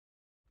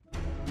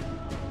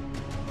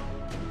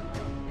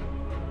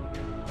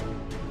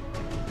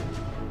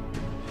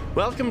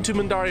Welcome to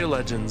Mandaria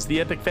Legends,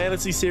 the epic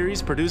fantasy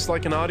series produced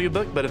like an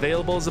audiobook but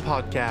available as a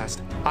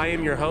podcast. I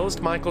am your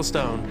host, Michael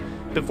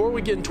Stone. Before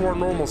we get into our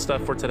normal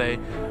stuff for today,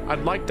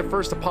 I'd like to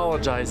first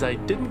apologize. I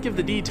didn't give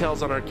the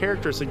details on our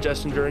character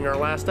suggestion during our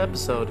last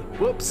episode.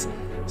 Whoops.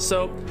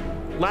 So,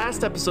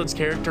 last episode's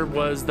character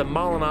was the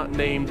Malanaut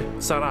named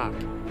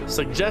Sarak,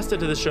 suggested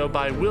to the show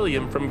by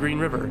William from Green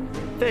River.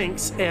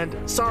 Thanks,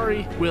 and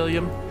sorry,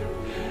 William.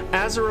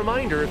 As a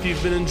reminder, if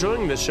you've been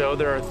enjoying this show,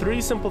 there are 3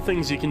 simple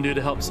things you can do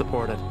to help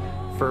support it.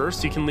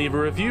 First, you can leave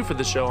a review for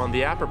the show on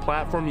the app or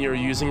platform you're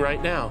using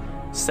right now.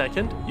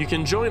 Second, you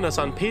can join us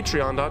on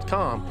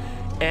patreon.com.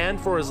 And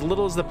for as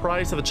little as the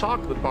price of a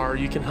chocolate bar,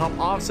 you can help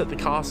offset the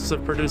costs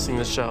of producing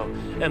the show.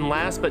 And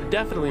last but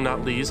definitely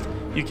not least,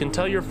 you can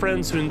tell your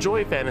friends who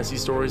enjoy fantasy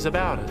stories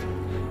about it.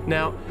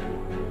 Now,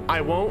 I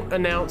won't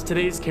announce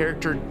today's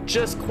character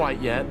just quite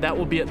yet. That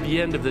will be at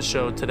the end of the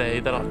show today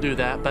that I'll do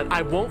that, but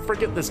I won't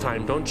forget this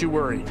time, don't you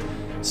worry.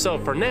 So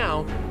for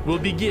now, we'll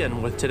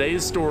begin with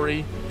today's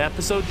story,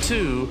 Episode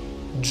 2,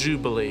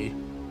 Jubilee.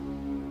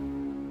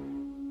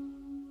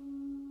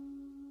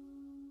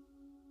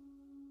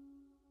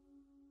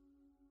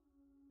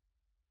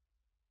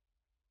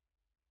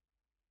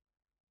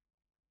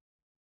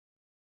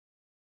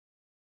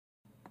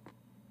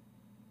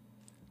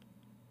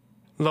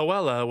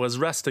 Loella was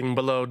resting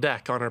below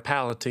deck on her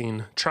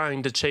palatine,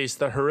 trying to chase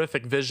the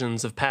horrific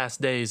visions of past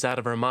days out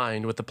of her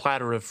mind with a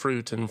platter of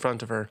fruit in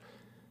front of her.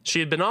 She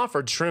had been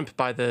offered shrimp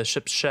by the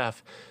ship's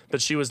chef,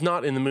 but she was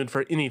not in the mood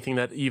for anything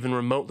that even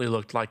remotely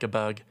looked like a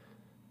bug.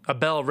 A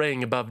bell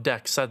rang above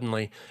deck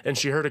suddenly, and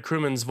she heard a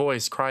crewman's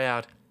voice cry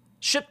out,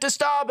 "Ship to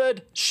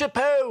starboard! Ship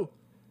ho!"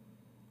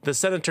 The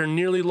senator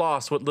nearly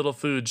lost what little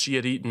food she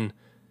had eaten.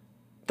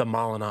 The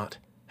Malanaut.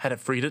 Had it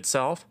freed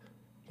itself?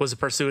 Was it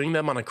pursuing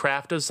them on a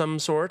craft of some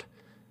sort?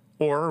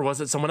 Or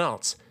was it someone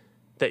else?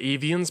 The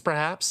Avians,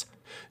 perhaps?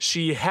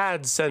 She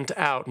had sent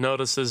out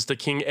notices to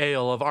King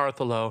Ael of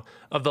Arthelo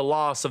of the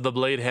loss of the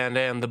blade hand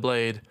and the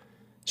blade.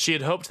 She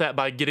had hoped that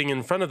by getting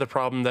in front of the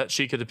problem that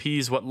she could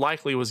appease what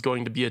likely was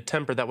going to be a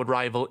temper that would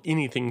rival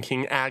anything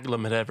King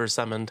Aglam had ever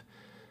summoned.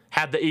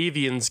 Had the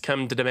Avians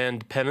come to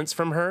demand penance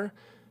from her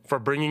for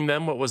bringing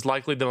them what was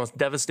likely the most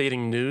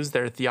devastating news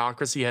their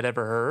theocracy had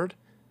ever heard?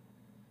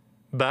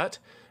 But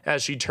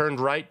as she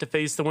turned right to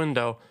face the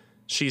window,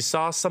 she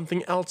saw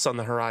something else on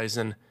the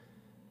horizon.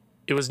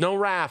 It was no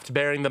raft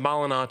bearing the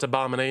Malanaut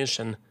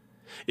abomination.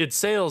 Its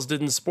sails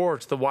didn't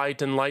sport the white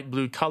and light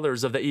blue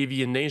colors of the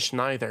avian nation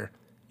either.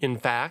 In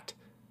fact,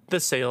 the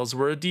sails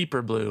were a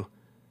deeper blue.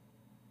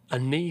 A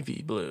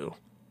navy blue.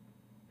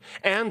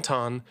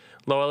 Anton,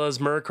 Loella's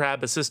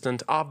mercrab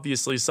assistant,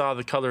 obviously saw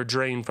the color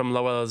drain from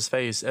Loella's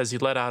face as he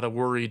let out a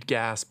worried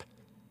gasp.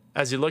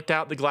 As he looked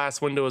out the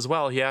glass window as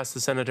well, he asked the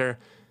senator,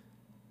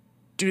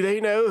 "Do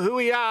they know who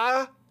we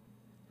are?"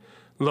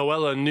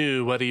 Loella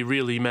knew what he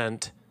really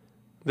meant.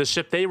 The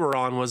ship they were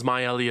on was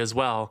Maeli as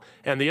well,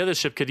 and the other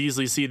ship could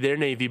easily see their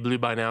navy blue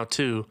by now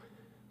too.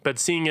 But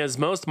seeing as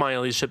most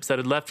Maeli ships that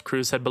had left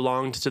Cruz had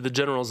belonged to the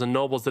generals and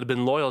nobles that had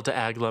been loyal to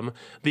Aglam,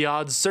 the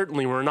odds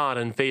certainly were not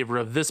in favor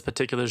of this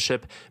particular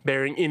ship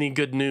bearing any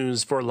good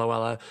news for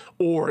Loella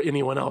or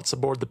anyone else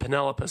aboard the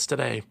Penelopus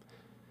today.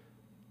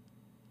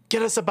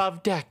 "Get us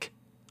above deck,"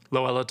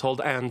 Loella told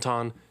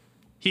Anton.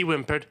 He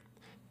whimpered,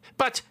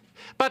 But,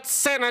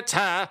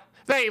 Senator,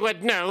 they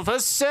would know for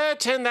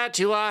certain that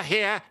you are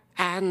here,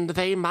 and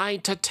they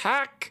might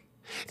attack.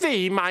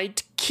 They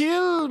might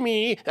kill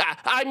me.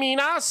 I mean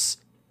us."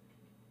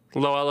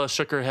 Loella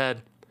shook her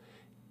head.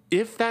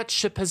 "If that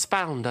ship has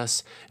found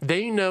us,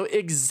 they know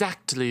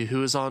exactly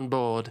who is on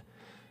board.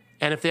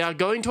 And if they are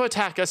going to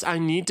attack us, I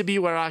need to be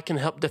where I can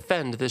help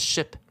defend this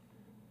ship."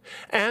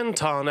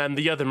 Anton and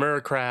the other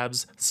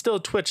mercrabs still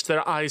twitched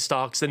their eye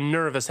stalks in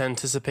nervous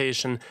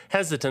anticipation,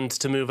 hesitant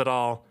to move at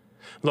all.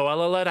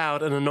 Loella let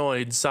out an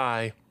annoyed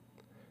sigh.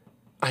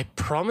 "I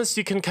promise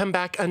you can come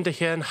back under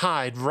here and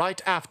hide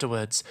right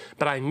afterwards,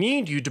 but I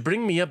need you to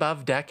bring me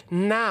above deck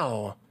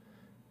now."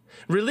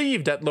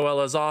 Relieved at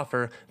Loella's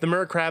offer, the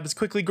mercrabs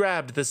quickly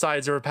grabbed the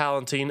sides of her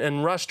palatine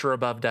and rushed her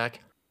above deck.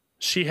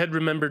 She had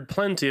remembered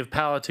plenty of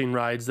palatine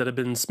rides that had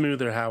been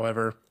smoother,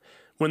 however.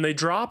 When they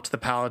dropped the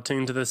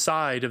palatine to the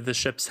side of the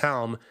ship's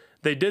helm,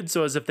 they did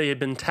so as if they had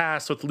been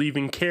tasked with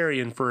leaving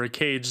carrion for a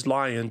caged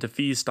lion to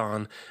feast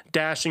on,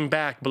 dashing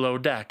back below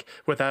deck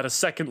without a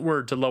second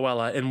word to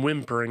Loella and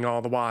whimpering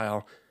all the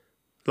while.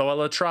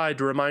 Loella tried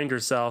to remind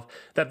herself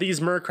that these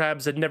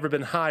mercrabs had never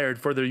been hired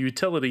for their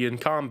utility in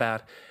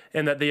combat,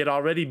 and that they had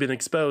already been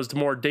exposed to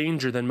more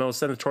danger than most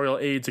senatorial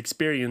aides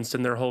experienced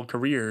in their whole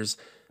careers.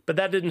 But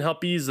that didn't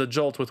help ease the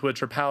jolt with which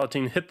her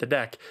palatine hit the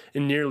deck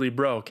and nearly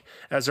broke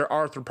as her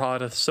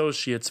arthropod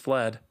associates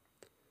fled.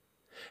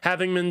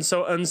 Having been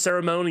so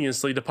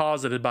unceremoniously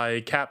deposited by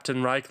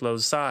Captain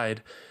Reichlo's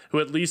side, who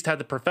at least had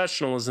the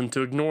professionalism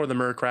to ignore the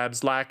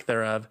mercrab's lack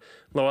thereof,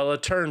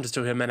 Loella turned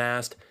to him and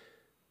asked,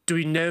 "Do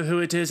we know who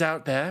it is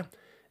out there?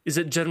 Is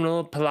it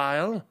General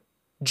Palile?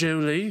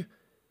 Jubilee?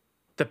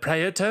 The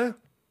Praetor?"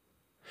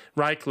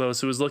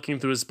 Reichlos, who was looking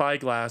through his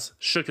spyglass,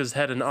 shook his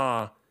head in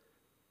awe.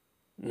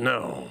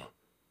 "No,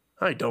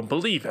 I don't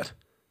believe it.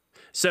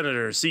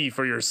 Senator, see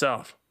for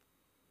yourself.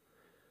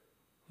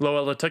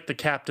 Luella took the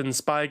captain's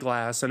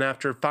spyglass and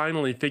after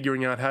finally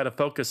figuring out how to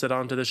focus it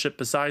onto the ship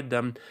beside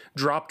them,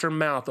 dropped her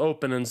mouth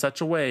open in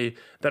such a way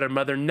that her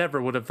mother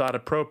never would have thought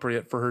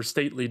appropriate for her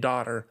stately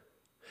daughter.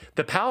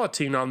 The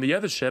Palatine on the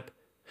other ship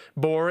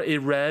bore a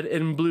red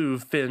and blue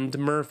finned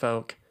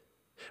merfolk,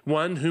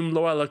 one whom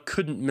Luella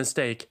couldn't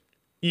mistake,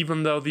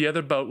 even though the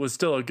other boat was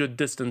still a good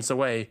distance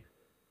away.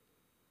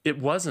 It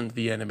wasn't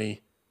the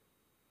enemy.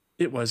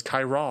 It was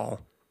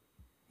Chiral.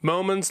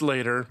 Moments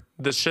later,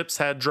 the ships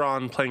had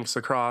drawn planks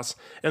across,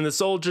 and the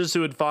soldiers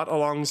who had fought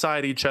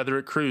alongside each other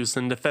at Cruz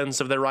in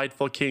defense of their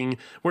rightful king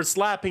were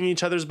slapping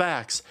each other's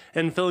backs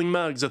and filling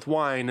mugs with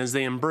wine as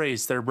they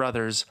embraced their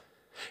brothers.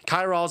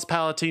 Chiral's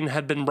Palatine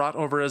had been brought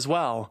over as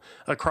well,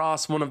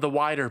 across one of the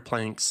wider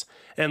planks,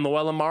 and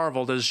Luella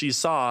marveled as she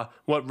saw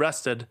what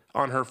rested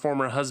on her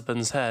former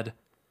husband's head.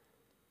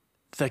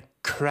 The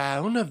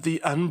crown of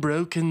the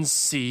unbroken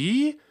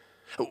sea?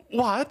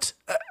 What?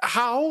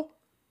 How?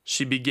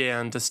 She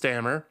began to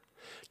stammer.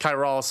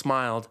 Chiral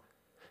smiled.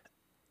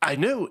 I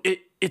know,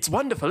 it's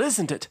wonderful,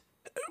 isn't it?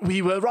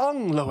 We were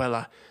wrong,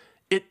 Luella.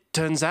 It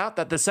turns out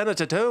that the Senate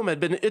at home had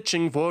been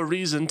itching for a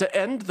reason to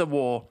end the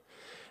war.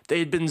 They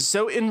had been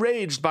so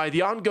enraged by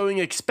the ongoing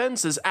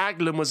expenses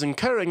Aglum was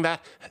incurring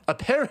that,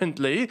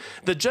 apparently,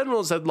 the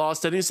generals had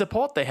lost any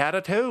support they had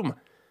at home.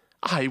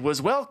 I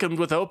was welcomed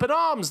with open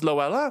arms,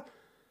 Luella.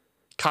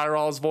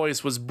 Chiral's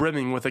voice was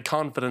brimming with a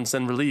confidence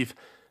and relief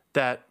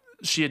that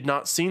she had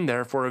not seen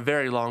there for a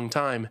very long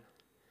time.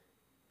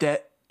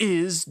 There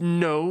is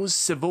no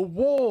civil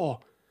war.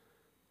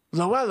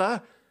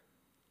 Luella,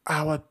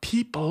 our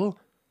people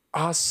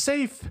are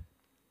safe.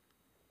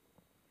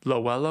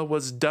 Luella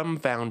was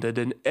dumbfounded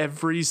in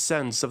every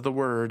sense of the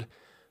word,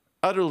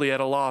 utterly at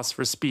a loss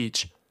for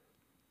speech.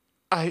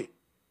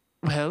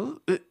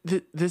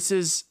 This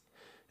is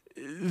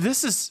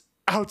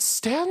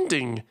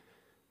outstanding,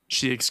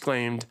 she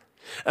exclaimed.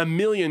 A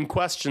million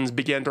questions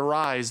began to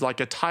rise like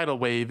a tidal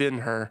wave in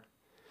her.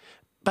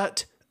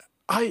 But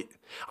I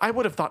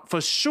would have thought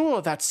for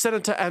sure that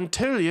Senator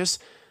Antonius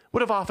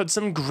would have offered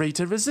some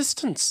greater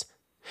resistance.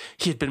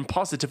 He had been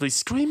positively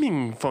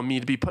screaming for me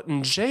to be put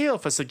in jail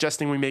for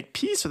suggesting we make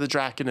peace with the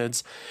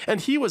Draconids,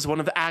 and he was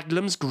one of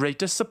Aglum's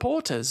greatest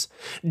supporters.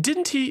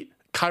 Didn't he?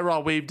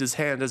 Chiral waved his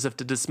hand as if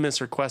to dismiss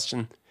her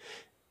question.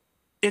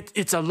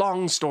 It's a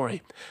long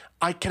story.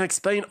 I can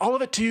explain all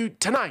of it to you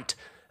tonight,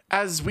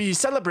 as we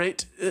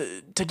celebrate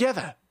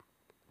together.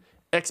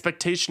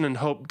 Expectation and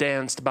hope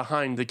danced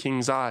behind the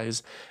king's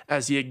eyes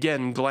as he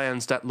again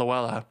glanced at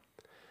Luella.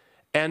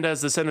 And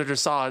as the senator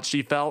saw it,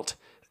 she felt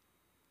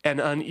an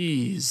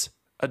unease,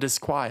 a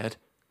disquiet.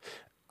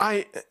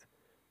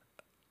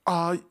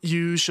 Are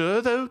you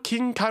sure, though,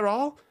 King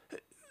Chiral?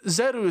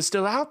 Zeru is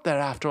still out there,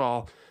 after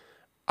all.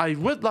 I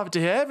would love to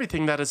hear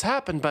everything that has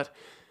happened, but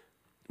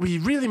we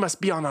really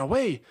must be on our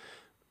way.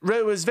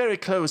 Ro is very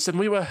close, and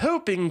we were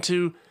hoping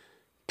to...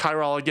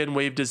 Chiral again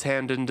waved his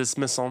hand in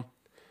dismissal.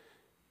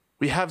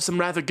 We have some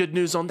rather good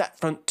news on that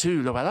front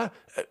too, Luella.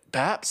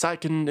 Perhaps I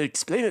can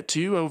explain it to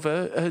you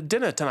over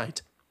dinner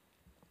tonight.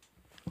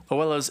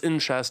 Luella's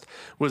interest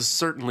was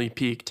certainly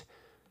piqued.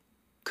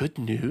 Good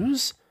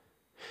news?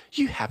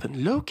 You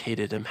haven't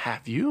located him,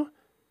 have you?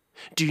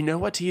 Do you know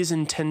what he is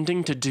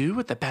intending to do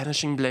with the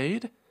banishing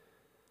blade?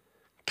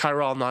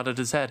 Chiral nodded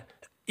his head.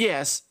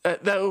 Yes,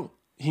 though,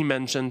 he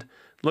mentioned,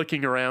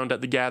 looking around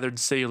at the gathered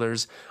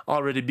sailors,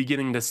 already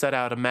beginning to set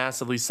out a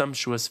massively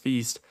sumptuous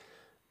feast.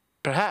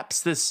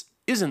 Perhaps this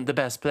isn't the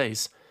best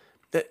place.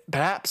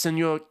 Perhaps in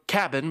your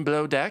cabin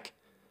below deck?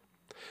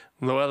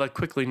 Luella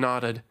quickly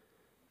nodded.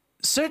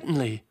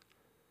 Certainly.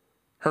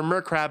 Her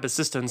mercrab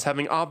assistants,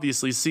 having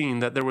obviously seen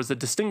that there was a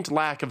distinct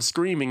lack of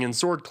screaming and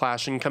sword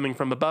clashing coming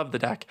from above the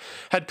deck,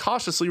 had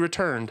cautiously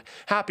returned,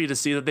 happy to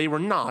see that they were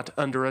not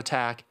under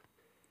attack.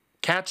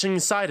 Catching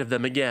sight of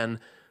them again,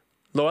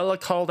 Luella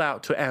called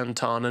out to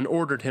Anton and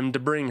ordered him to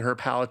bring her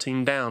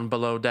Palatine down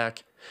below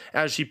deck.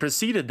 As she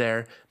proceeded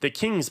there, the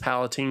king's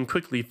Palatine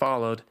quickly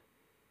followed.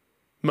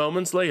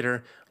 Moments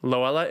later,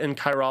 Luella and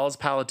Chiral's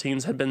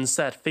Palatines had been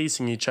set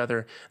facing each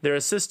other, their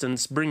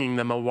assistants bringing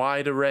them a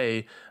wide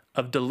array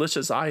of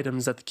delicious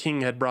items that the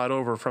king had brought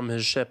over from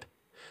his ship.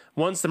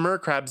 Once the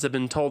mercrabs had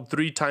been told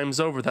 3 times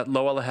over that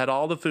Luella had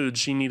all the food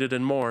she needed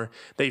and more,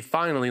 they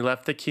finally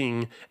left the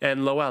king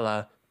and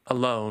Luella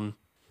alone.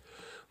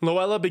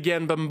 Luella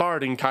began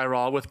bombarding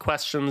Chiral with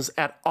questions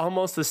at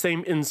almost the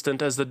same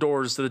instant as the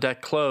doors to the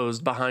deck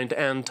closed behind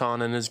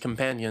Anton and his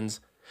companions.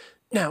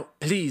 Now,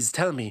 please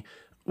tell me,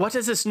 what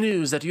is this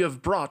news that you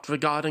have brought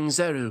regarding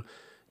Zeru?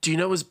 Do you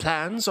know his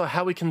plans or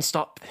how we can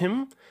stop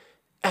him?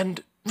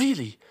 And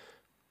really,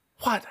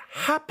 what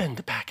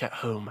happened back at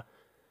home?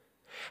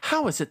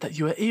 How is it that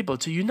you are able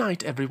to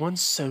unite everyone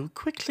so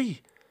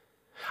quickly?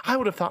 I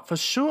would have thought for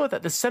sure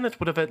that the Senate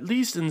would have at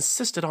least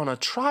insisted on a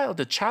trial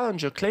to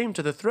challenge your claim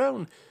to the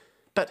throne.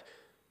 But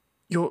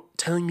you're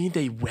telling me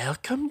they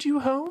welcomed you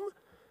home?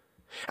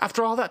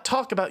 After all that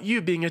talk about you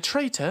being a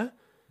traitor?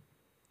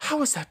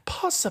 How is that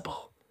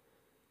possible?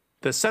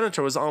 The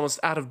senator was almost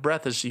out of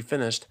breath as she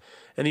finished,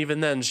 and even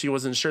then she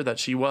wasn't sure that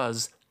she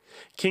was.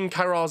 King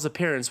Kyral's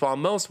appearance, while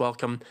most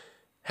welcome,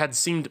 had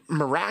seemed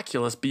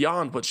miraculous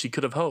beyond what she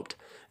could have hoped,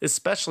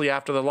 especially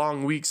after the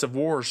long weeks of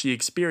war she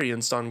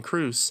experienced on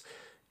Cruz,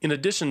 in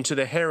addition to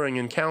the harrowing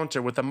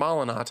encounter with the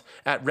Malinot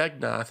at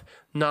Regnath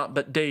not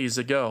but days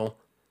ago.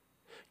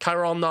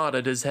 Kyral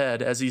nodded his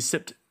head as he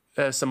sipped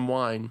some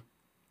wine.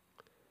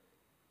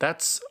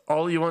 "That's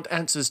all you want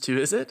answers to,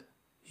 is it?"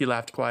 He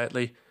laughed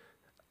quietly.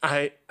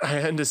 I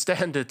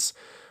understand it's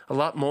a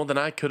lot more than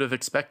I could have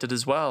expected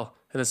as well,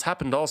 and it's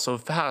happened all so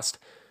fast.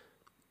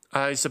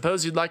 I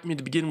suppose you'd like me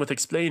to begin with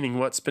explaining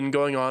what's been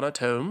going on at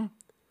home?"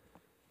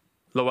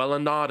 Luella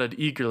nodded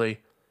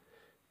eagerly.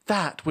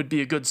 "That would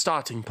be a good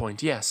starting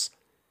point, yes."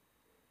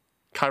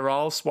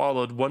 Kyral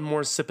swallowed one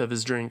more sip of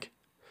his drink.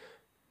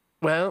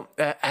 "Well,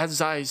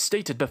 as I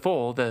stated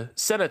before, the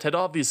Senate had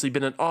obviously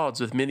been at odds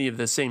with many of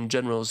the same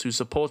generals who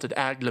supported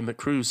Aglam at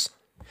Cruz.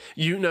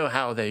 You know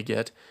how they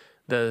get.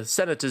 The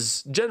Senate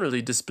is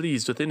generally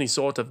displeased with any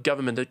sort of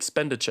government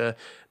expenditure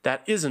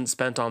that isn't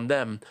spent on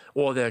them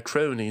or their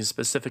cronies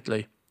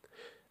specifically.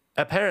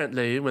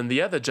 Apparently, when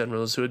the other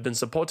generals who had been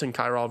supporting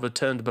Kyral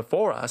returned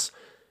before us,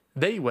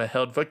 they were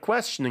held for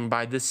questioning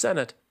by the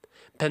Senate,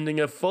 pending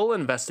a full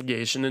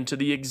investigation into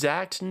the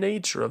exact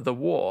nature of the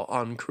war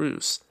on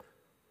Cruz."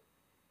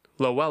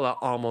 Luella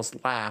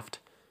almost laughed.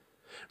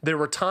 There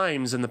were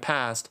times in the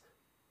past,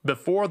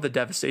 before the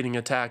devastating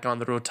attack on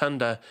the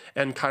Rotunda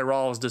and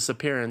Kyral's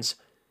disappearance,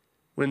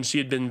 when she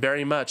had been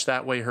very much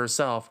that way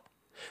herself.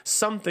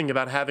 Something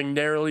about having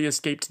narrowly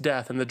escaped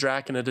death in the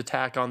Draconid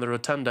attack on the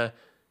Rotunda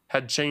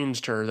had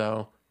changed her,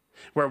 though.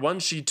 Where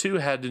once she too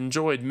had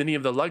enjoyed many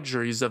of the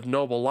luxuries of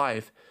noble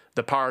life,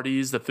 the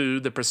parties, the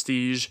food, the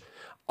prestige,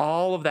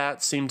 all of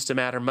that seemed to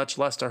matter much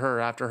less to her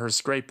after her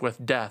scrape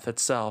with death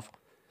itself.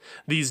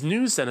 These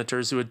new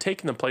senators who had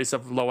taken the place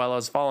of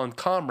Luella's fallen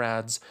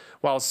comrades,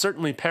 while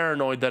certainly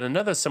paranoid that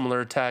another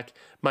similar attack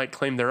might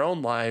claim their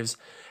own lives,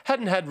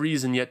 hadn't had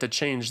reason yet to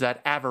change that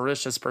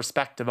avaricious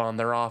perspective on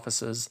their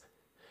offices.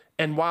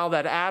 And while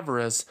that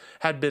avarice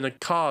had been a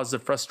cause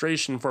of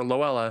frustration for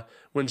Luella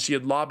when she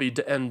had lobbied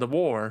to end the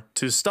war,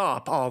 to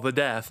stop all the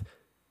death,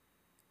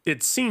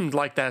 it seemed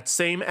like that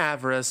same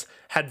avarice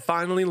had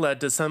finally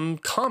led to some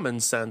common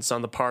sense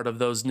on the part of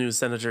those new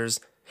senators,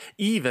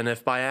 even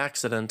if by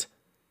accident.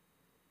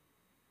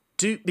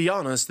 "To be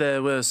honest,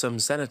 there were some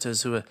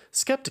senators who were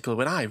skeptical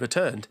when I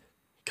returned,"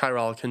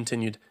 Kyral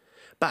continued.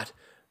 "But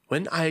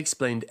when I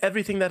explained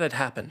everything that had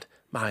happened,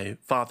 my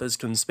father's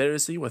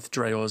conspiracy with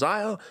Drayor's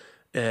Isle,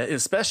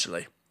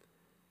 especially,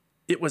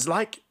 it was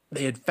like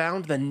they had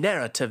found the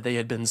narrative they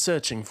had been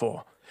searching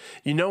for.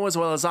 You know as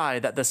well as I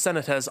that the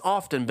Senate has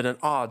often been at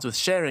odds with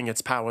sharing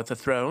its power with the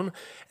throne,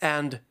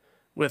 and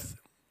with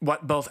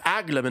what both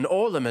Aglam and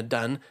Orlam had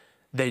done,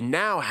 they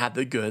now had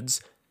the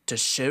goods to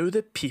show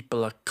the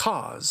people a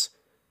cause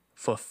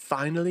for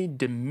finally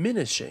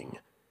diminishing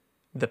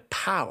the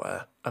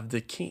power of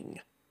the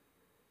king."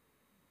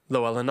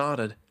 Luella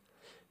nodded.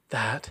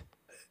 That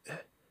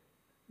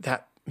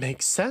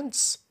makes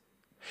sense.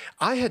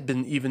 I had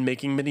been even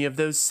making many of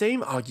those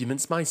same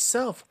arguments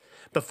myself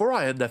before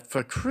I had left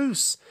for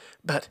Cruz.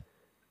 But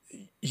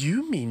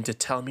you mean to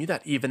tell me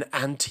that even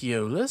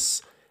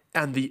Antiochus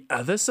and the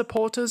other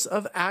supporters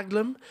of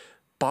Aglam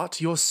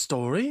bought your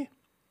story?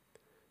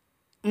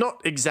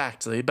 "Not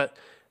exactly, but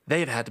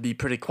they've had to be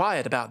pretty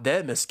quiet about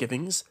their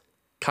misgivings,"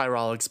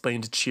 Kyral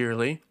explained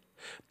cheerily.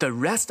 "The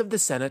rest of the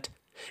Senate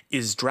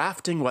is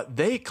drafting what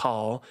they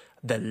call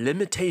the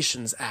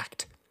Limitations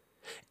Act.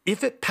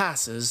 If it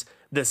passes,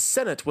 the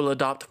Senate will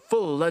adopt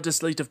full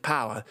legislative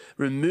power,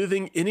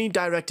 removing any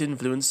direct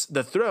influence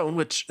the throne,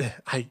 which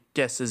I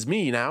guess is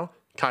me now,"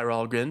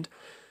 Kyral grinned,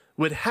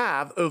 "would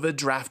have over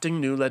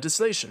drafting new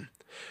legislation.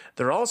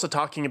 They're also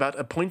talking about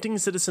appointing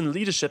citizen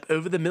leadership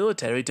over the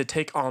military to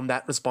take on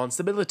that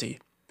responsibility.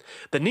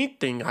 The neat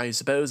thing, I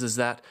suppose, is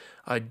that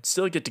I'd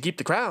still get to keep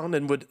the crown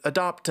and would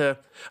adopt a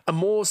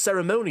more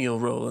ceremonial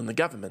role in the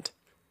government."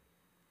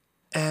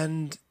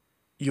 "And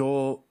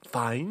you're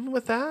fine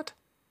with that?"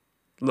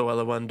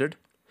 Luella wondered.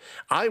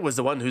 "I was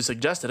the one who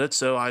suggested it,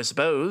 so I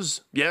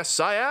suppose,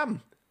 yes, I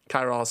am."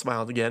 Kyral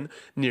smiled again,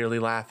 nearly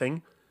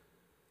laughing.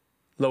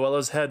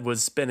 Luella's head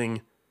was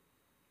spinning.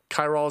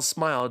 Kyral's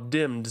smile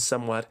dimmed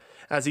somewhat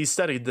as he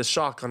studied the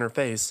shock on her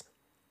face.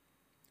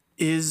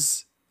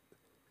 Is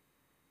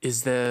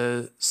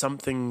there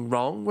something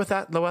wrong with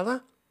that,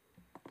 Luella?"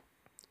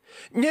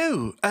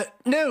 No,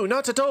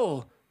 not at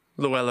all,"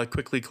 Luella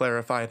quickly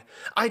clarified.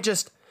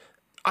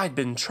 I'd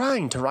been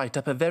trying to write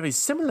up a very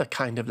similar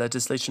kind of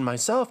legislation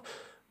myself,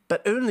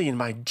 but only in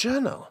my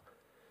journal.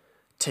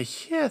 To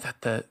hear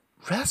that the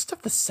rest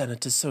of the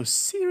Senate is so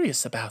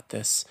serious about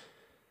this."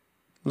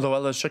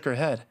 Luella shook her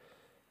head.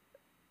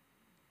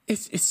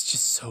 It's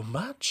just so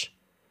much.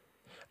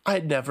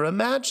 I'd never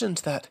imagined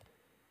that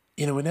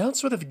anyone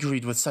else would have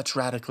agreed with such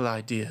radical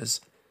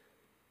ideas."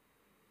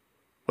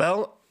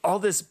 "Well, all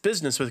this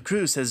business with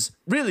Cruz has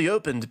really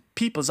opened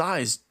people's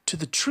eyes to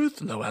the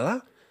truth,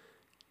 Luella,"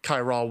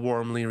 Kyral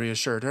warmly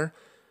reassured her.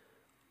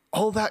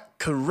 All that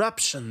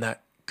corruption,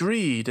 that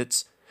greed,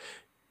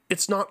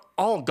 it's not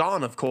all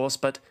gone, of course,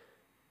 but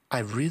I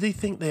really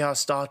think they are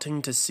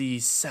starting to see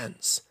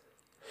sense.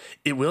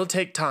 It will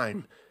take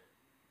time,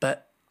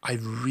 but I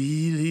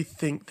really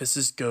think this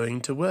is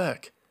going to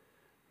work.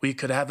 We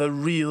could have a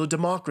real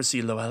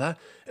democracy, Luella.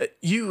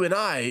 You and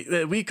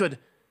I, we could...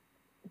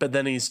 But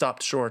then he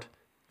stopped short,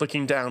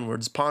 looking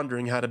downwards,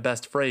 pondering how to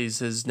best phrase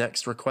his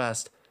next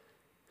request.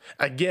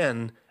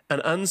 Again,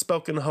 an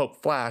unspoken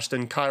hope flashed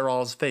in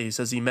Kyral's face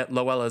as he met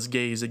Luella's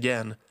gaze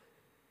again.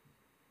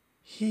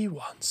 He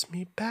wants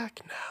me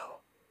back now,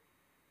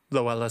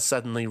 Luella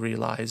suddenly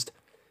realized.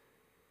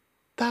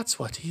 That's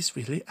what he's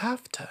really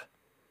after.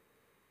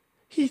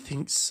 He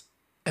thinks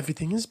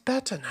everything is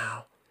better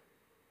now.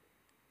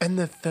 And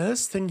the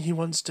first thing he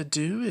wants to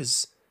do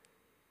is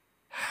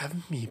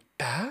have me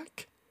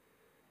back?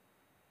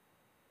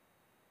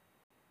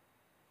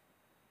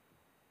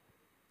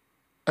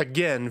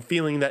 Again,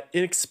 feeling that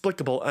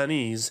inexplicable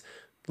unease,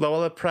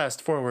 Luella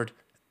pressed forward.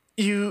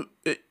 You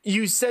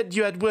said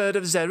you had word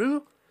of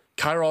Zeru?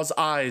 Kyral's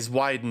eyes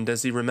widened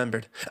as he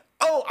remembered.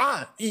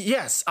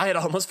 Yes, I had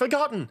almost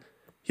forgotten.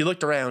 He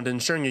looked around,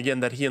 ensuring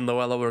again that he and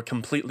Luella were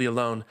completely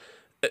alone.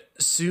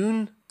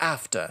 Soon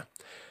after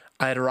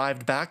I had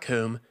arrived back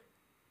home,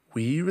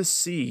 we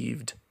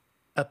received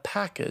a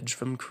package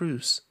from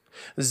Cruz.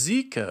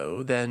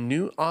 Zico, their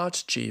new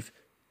archchief.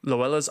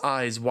 Luella's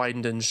eyes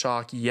widened in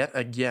shock yet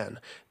again.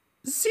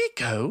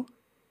 Zico?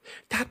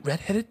 That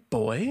red-headed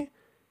boy?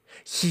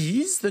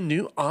 He's the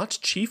new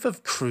archchief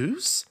of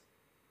Cruz?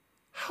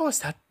 How is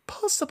that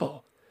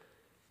possible?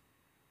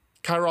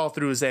 Kyral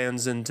threw his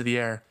hands into the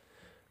air.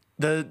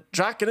 The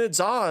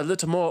Draconids are a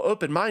little more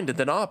open-minded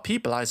than our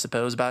people, I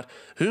suppose, about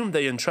whom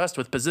they entrust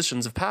with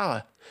positions of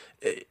power.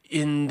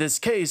 In this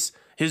case,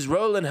 his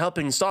role in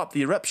helping stop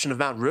the eruption of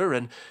Mount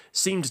Rurin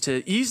seemed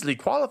to easily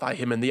qualify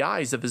him in the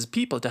eyes of his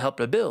people to help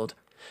rebuild.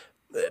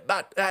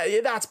 But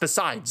that's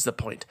besides the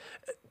point.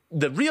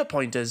 The real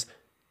point is,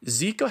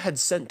 Zico had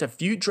sent a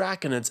few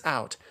Draconids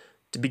out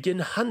to begin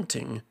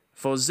hunting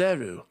for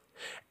Zeru.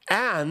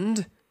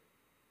 And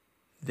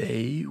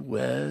they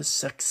were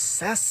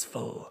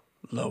successful,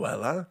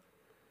 Luella.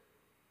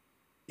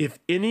 If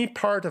any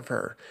part of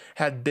her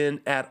had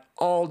been at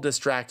all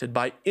distracted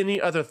by any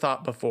other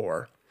thought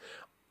before,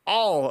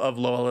 all of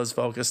Luella's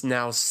focus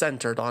now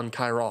centered on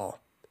Kyral.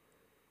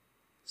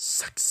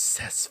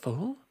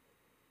 Successful?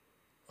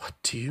 What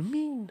do you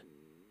mean?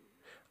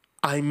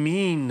 I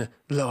mean,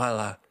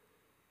 Luella.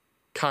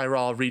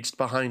 Kyral reached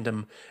behind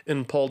him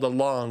and pulled a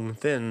long,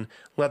 thin,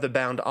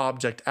 leather-bound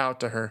object out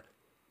to her.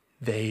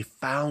 They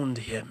found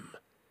him.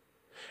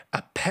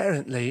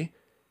 Apparently,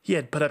 he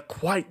had put up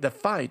quite the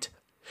fight.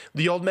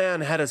 The old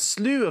man had a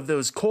slew of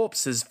those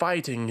corpses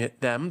fighting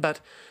them, but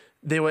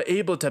they were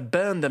able to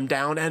burn them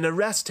down and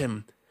arrest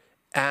him.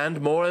 And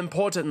more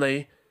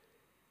importantly,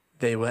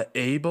 they were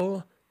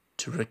able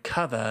to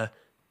recover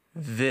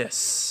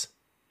this.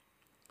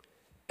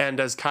 And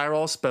as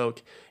Kyral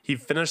spoke, he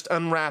finished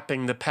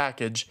unwrapping the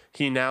package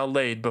he now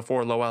laid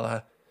before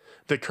Luella.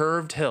 The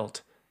curved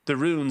hilt, the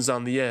runes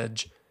on the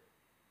edge.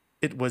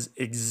 It was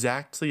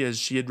exactly as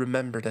she had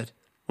remembered it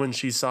when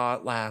she saw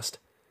it last.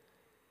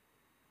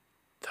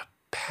 The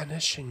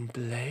Banishing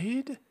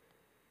Blade?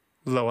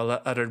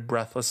 Luella uttered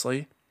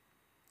breathlessly.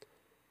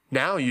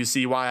 Now you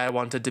see why I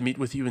wanted to meet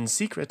with you in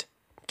secret,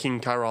 King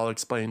Kyral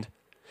explained.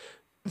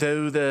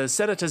 Though the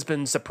Senate has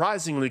been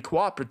surprisingly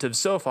cooperative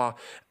so far,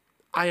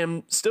 I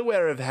am still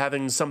wary of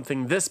having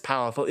something this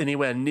powerful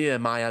anywhere near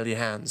my early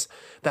hands.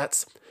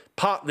 That's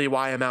partly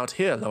why I'm out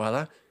here,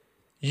 Luella.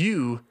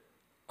 You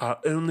are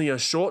only a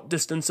short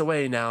distance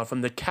away now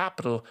from the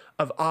capital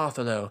of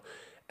Arthalo,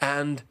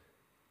 and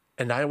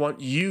I want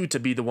you to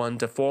be the one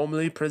to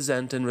formally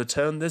present and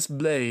return this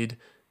blade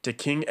to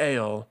King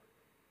Aeol.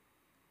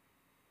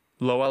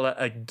 Luella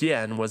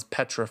again was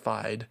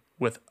petrified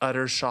with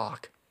utter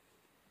shock.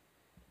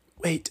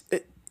 Wait,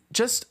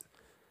 just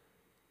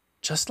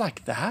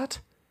like that?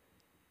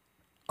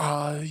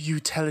 Are you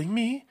telling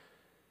me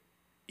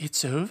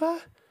it's over?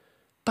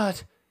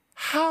 But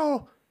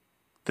how?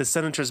 The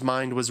senator's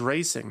mind was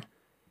racing.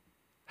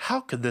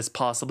 How could this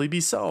possibly be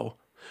so?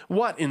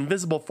 What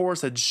invisible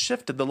force had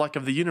shifted the luck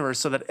of the universe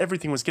so that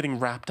everything was getting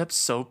wrapped up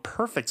so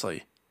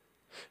perfectly?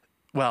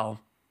 Well,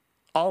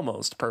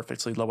 almost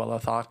perfectly, Luella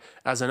thought,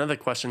 as another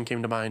question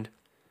came to mind.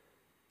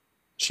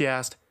 She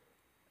asked,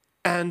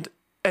 And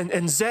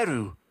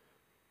Zeru?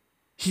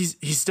 He's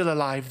still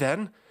alive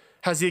then?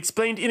 Has he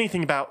explained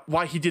anything about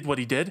why he did what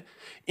he did?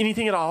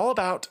 Anything at all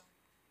about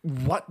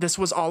what this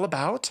was all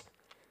about?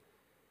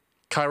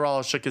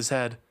 Kyral shook his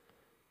head.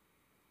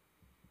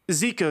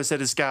 Zico said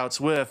his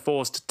scouts were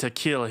forced to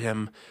kill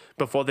him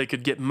before they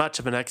could get much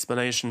of an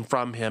explanation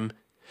from him.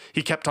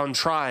 He kept on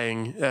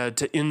trying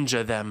to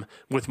injure them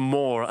with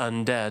more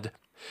undead.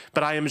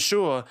 But I am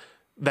sure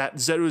that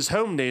Zeru's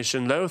home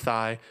nation,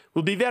 Lothai,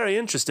 will be very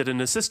interested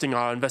in assisting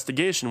our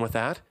investigation with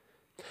that.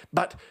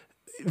 But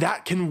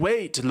that can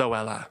wait,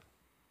 Luella,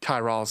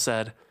 Kyral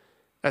said.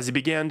 as he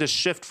began to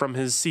shift from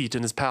his seat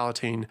in his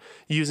palatine,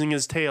 using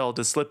his tail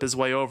to slip his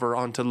way over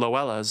onto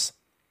Loella's.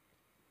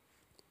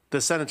 The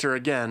senator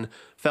again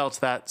felt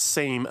that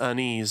same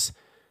unease.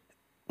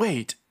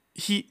 Wait,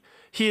 he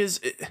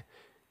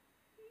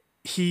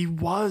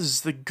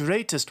was the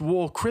greatest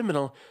war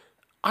criminal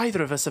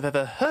either of us have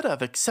ever heard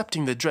of,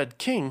 excepting the dread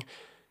king.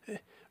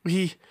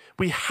 We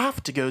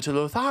have to go to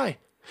Lothai.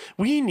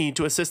 We need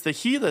to assist the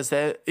healers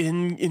there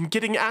in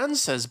getting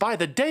answers by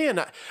the day,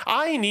 and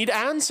I need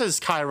answers,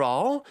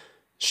 Chiral,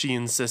 she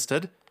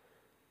insisted.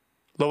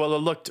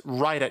 Loella looked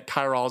right at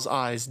Chiral's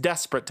eyes,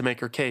 desperate to make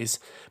her case,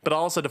 but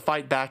also to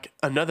fight back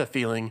another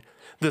feeling,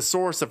 the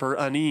source of her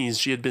unease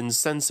she had been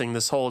sensing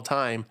this whole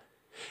time.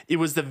 It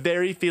was the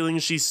very feeling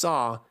she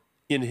saw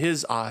in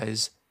his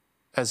eyes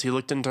as he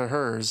looked into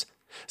hers,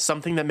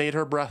 something that made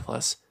her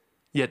breathless,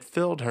 yet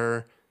filled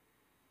her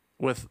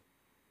with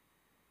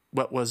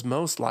what was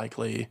most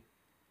likely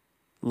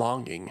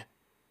longing.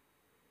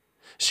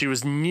 She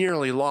was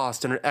nearly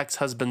lost in her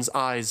ex-husband's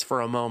eyes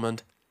for a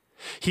moment.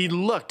 He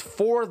looked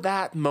for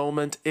that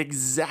moment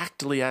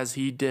exactly as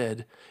he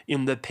did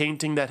in the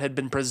painting that had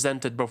been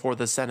presented before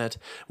the Senate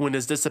when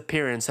his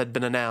disappearance had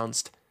been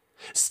announced.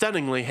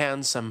 Stunningly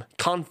handsome,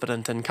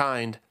 confident, and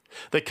kind,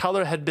 the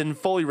color had been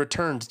fully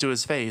returned to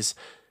his face,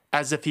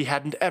 as if he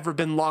hadn't ever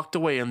been locked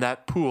away in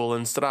that pool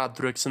in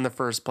Stradrux in the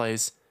first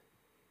place.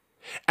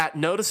 At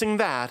noticing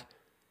that,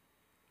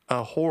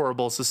 a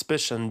horrible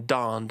suspicion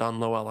dawned on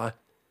Loella.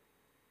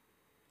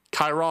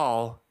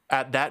 Chiral,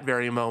 at that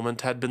very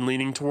moment, had been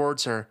leaning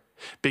towards her,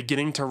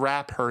 beginning to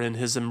wrap her in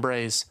his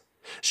embrace.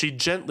 She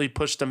gently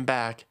pushed him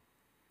back,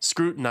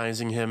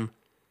 scrutinizing him.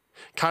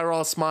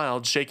 Chiral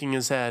smiled, shaking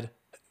his head.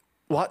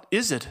 "What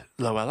is it,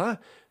 Loella?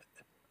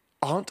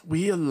 Aren't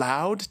we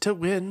allowed to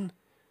win?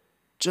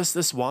 Just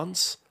this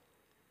once?"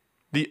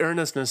 The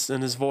earnestness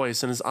in his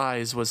voice and his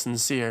eyes was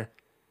sincere.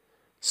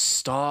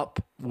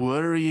 "Stop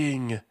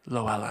worrying,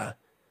 Loella.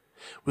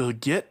 We'll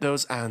get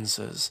those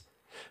answers.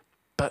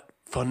 But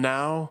for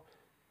now,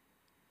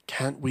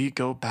 can't we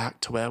go back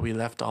to where we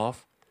left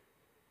off?"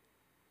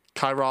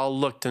 Chiral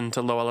looked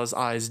into Loella's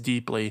eyes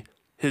deeply,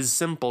 his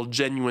simple,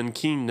 genuine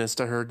keenness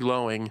to her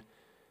glowing.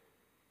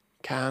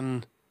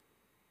 Can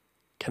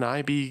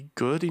I be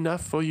good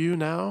enough for you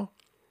now?"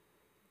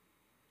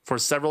 For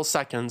several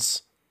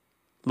seconds,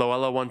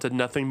 Loella wanted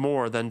nothing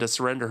more than to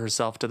surrender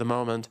herself to the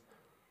moment.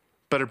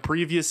 But her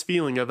previous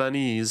feeling of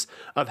unease,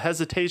 of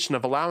hesitation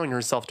of allowing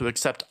herself to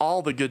accept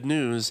all the good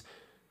news,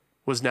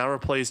 was now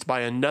replaced by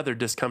another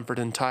discomfort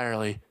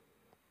entirely.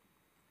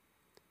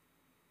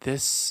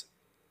 This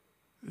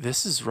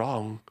is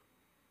wrong,"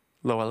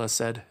 Loella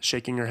said,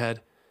 shaking her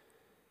head.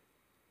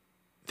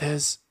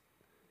 There's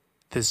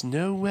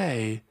no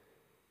way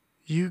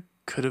you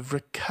could have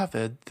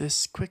recovered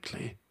this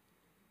quickly."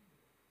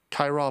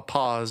 Chiral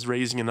paused,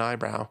 raising an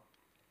eyebrow.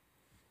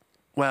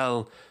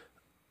 "Well,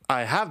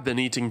 I have been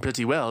eating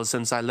pretty well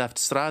since I left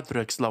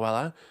Stradrux,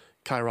 Loella,"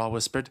 Chiral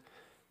whispered.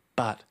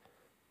 "But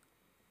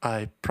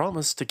I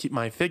promised to keep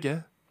my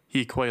figure,"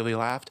 he coyly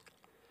laughed.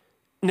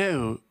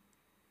 "No,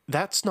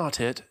 that's not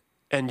it,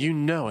 and you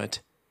know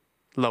it,"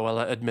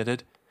 Loella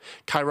admitted.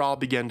 Chiral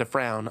began to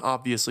frown,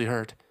 obviously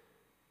hurt.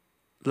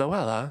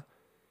 "Loella,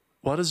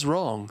 what is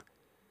wrong?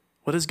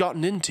 What has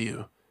gotten into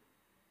you?"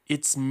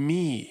 "It's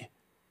me.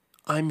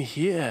 I'm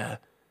here.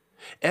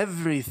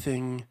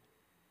 Everything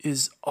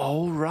is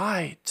all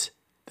right,"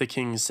 the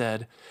king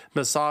said,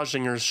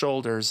 massaging her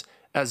shoulders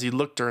as he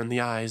looked her in the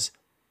eyes.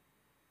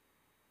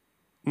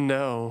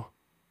 "No,"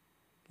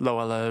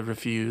 Loella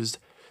refused,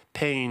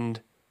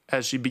 pained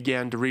as she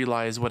began to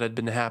realize what had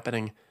been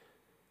happening.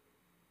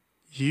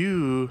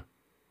 You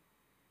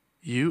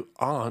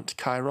aren't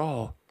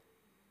Chiral."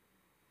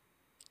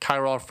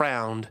 Chiral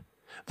frowned,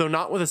 though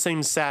not with the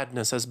same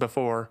sadness as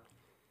before.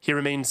 He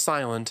remained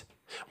silent,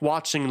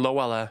 watching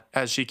Loella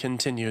as she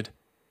continued.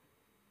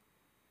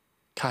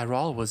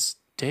 "Chiral was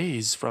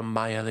days from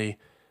Maeli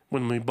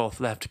when we both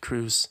left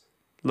Cruz,"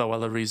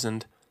 Loella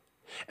reasoned,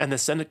 "and the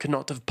Senate could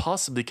not have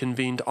possibly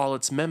convened all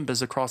its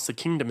members across the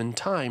kingdom in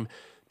time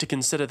to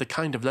consider the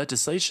kind of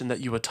legislation that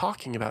you were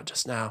talking about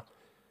just now.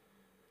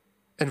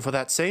 And for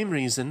that same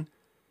reason,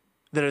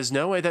 there is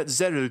no way that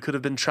Zeru could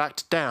have been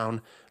tracked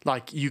down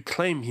like you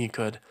claim he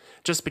could,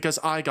 just because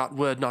I got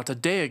word not a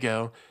day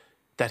ago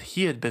that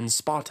he had been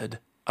spotted,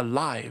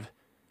 alive,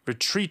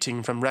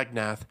 retreating from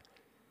Regnath."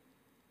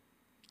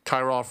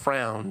 Chiral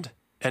frowned,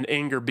 and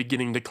anger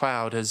beginning to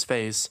cloud his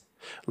face.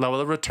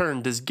 Loella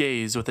returned his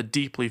gaze with a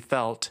deeply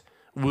felt,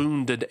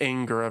 wounded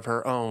anger of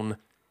her own.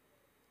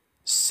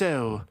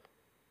 "So,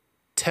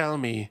 tell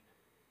me,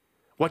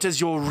 what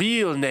is your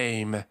real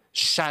name,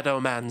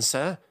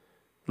 Shadowmancer?"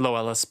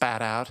 Loella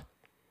spat out.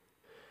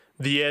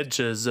 The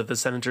edges of the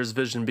senator's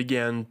vision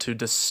began to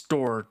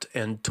distort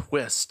and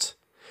twist.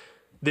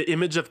 The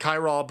image of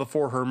Chiral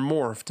before her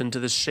morphed into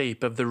the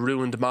shape of the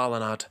ruined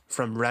Malinat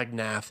from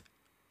Regnath.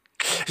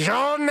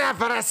 "You'll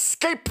never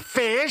escape,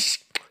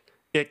 fish!"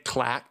 it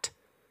clacked.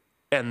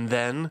 And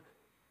then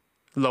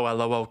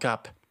Loella woke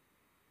up.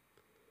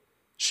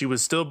 She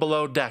was still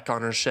below deck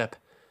on her ship,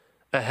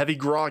 A heavy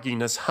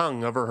grogginess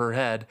hung over her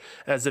head,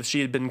 as if she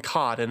had been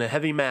caught in a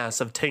heavy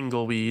mass of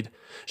tangleweed.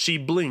 She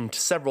blinked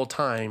several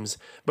times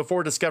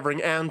before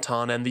discovering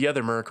Anton and the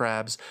other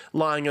mercrabs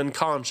lying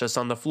unconscious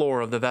on the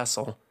floor of the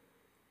vessel.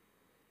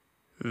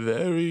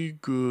 "Very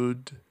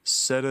good,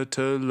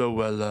 Senator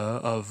Luella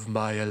of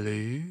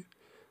Myelly,"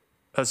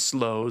 a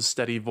slow,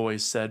 steady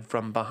voice said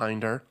from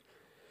behind her.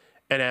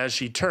 And as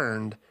she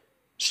turned,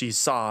 she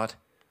saw it.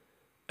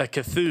 A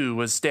Cthulhu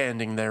was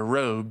standing there,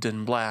 robed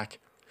in black.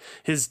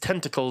 His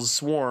tentacles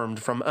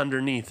swarmed from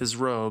underneath his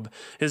robe,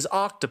 his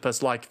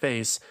octopus-like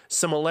face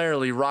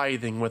similarly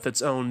writhing with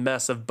its own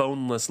mess of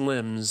boneless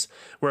limbs,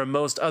 where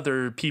most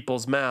other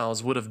people's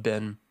mouths would have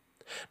been.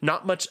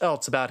 Not much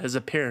else about his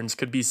appearance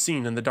could be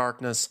seen in the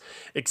darkness,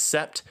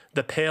 except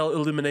the pale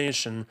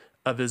illumination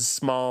of his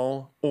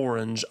small,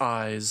 orange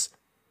eyes.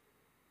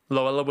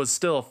 Luella was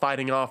still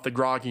fighting off the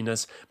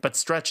grogginess, but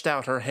stretched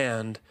out her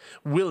hand,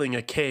 willing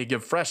a keg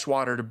of fresh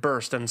water to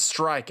burst and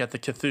strike at the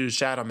Cthulhu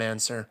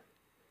Shadowmancer.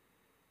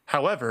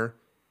 However,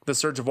 the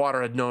surge of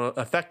water had no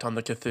effect on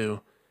the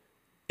Cthulhu.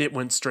 It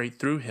went straight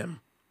through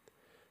him.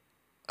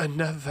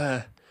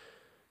 Another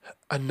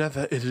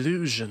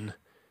illusion.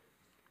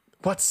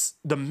 What's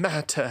the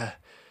matter?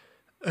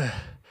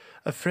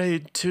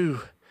 Afraid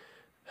to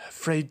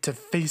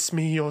face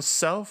me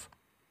yourself?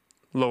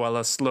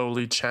 Luella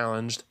slowly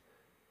challenged.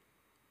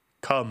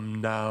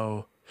 Come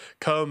now,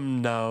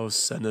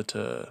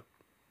 Senator,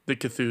 the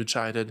Cthulhu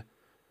chided.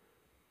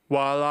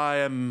 While I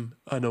am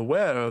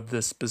unaware of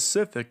the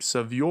specifics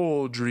of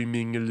your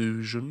dreaming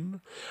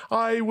illusion,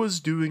 I was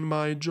doing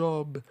my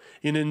job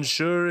in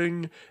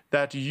ensuring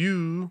that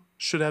you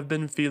should have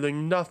been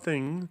feeling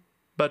nothing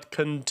but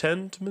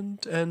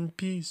contentment and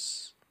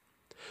peace.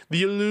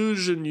 The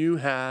illusion you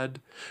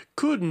had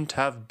couldn't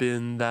have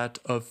been that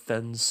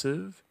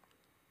offensive.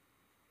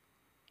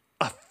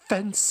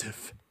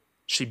 Offensive,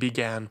 she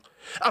began.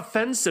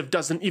 Offensive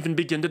doesn't even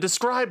begin to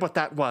describe what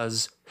that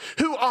was.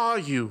 Who are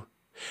you?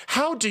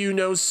 How do you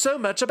know so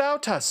much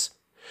about us?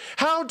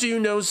 How do you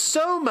know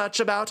so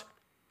much about...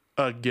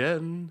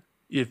 Again,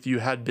 if you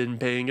had been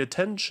paying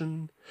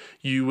attention,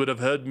 you would have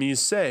heard me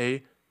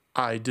say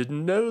I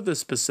didn't know the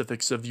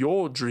specifics of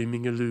your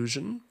dreaming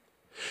illusion.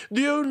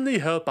 The only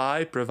help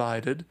I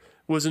provided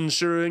was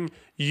ensuring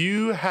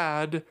you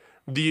had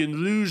the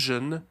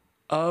illusion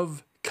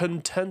of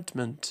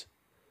contentment.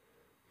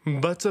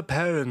 But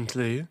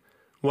apparently,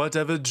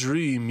 whatever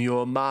dream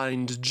your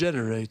mind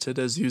generated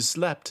as you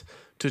slept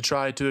to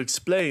try to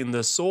explain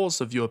the source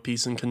of your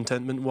peace and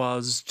contentment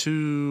was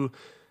too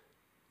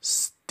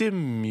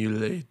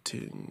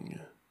stimulating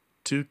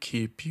to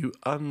keep you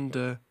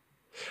under.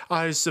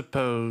 I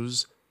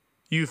suppose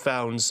you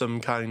found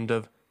some kind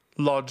of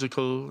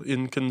logical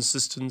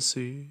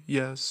inconsistency,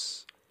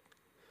 yes?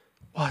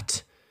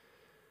 What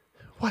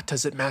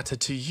does it matter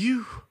to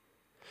you?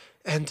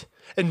 And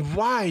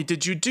why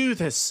did you do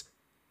this?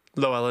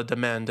 Luella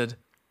demanded.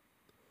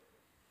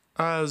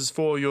 As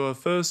for your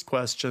first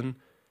question,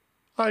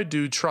 I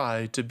do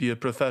try to be a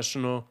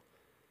professional.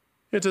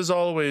 It is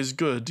always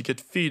good to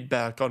get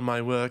feedback on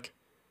my work.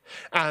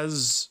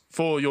 As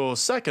for your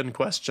second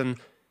question,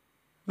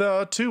 there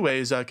are two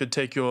ways I could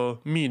take your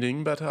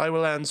meaning, but I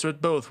will answer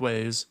it both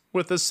ways,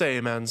 with the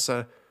same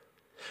answer.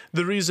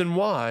 The reason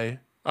why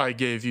I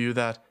gave you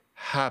that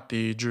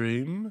happy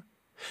dream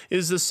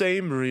is the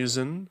same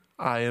reason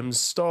I am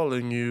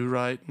stalling you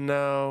right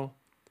now.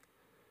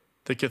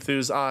 The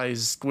Cthulhu's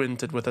eyes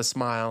squinted with a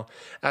smile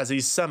as he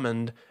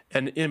summoned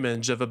an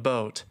image of a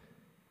boat.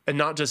 And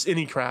not just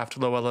any craft,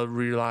 Luella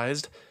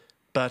realized,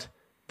 but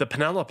the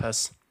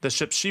Penelopus, the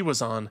ship she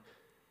was on,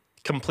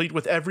 complete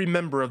with every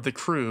member of the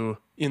crew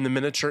in the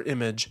miniature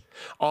image,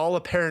 all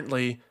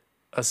apparently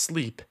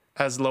asleep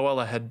as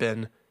Luella had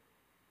been.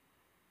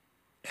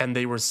 And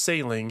they were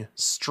sailing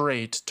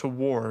straight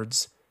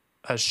towards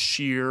a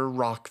sheer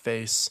rock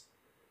face.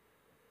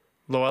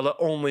 Luella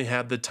only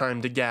had the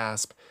time to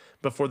gasp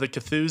before the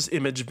Cthulhu's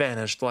image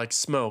vanished like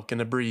smoke in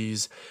a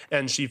breeze,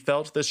 and she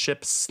felt the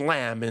ship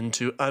slam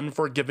into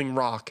unforgiving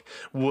rock,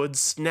 wood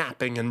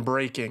snapping and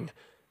breaking,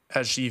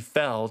 as she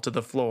fell to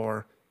the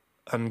floor,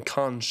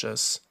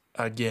 unconscious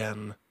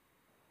again.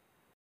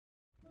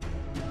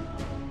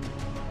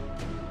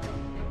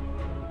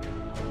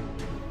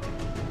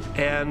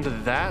 And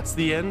that's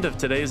the end of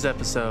today's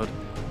episode.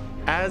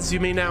 As you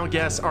may now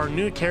guess, our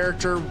new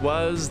character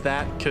was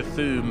that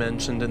Cthulhu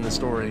mentioned in the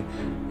story.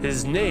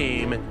 His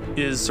name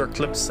is Sir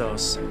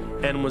Clipsos,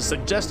 and was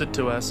suggested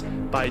to us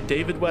by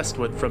David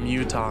Westwood from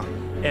Utah.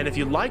 And if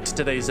you liked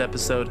today's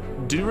episode,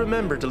 do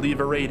remember to leave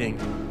a rating.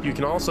 You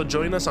can also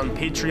join us on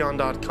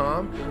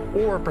patreon.com,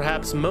 or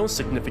perhaps most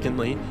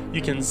significantly,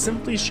 you can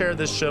simply share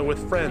this show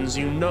with friends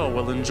you know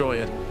will enjoy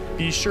it.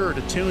 Be sure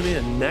to tune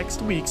in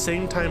next week,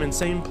 same time and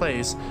same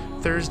place,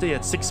 Thursday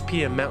at 6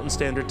 p.m. Mountain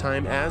Standard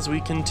Time, as we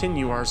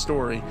continue our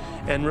story.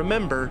 And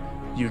remember,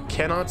 you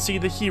cannot see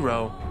the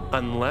hero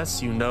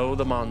unless you know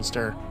the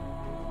monster.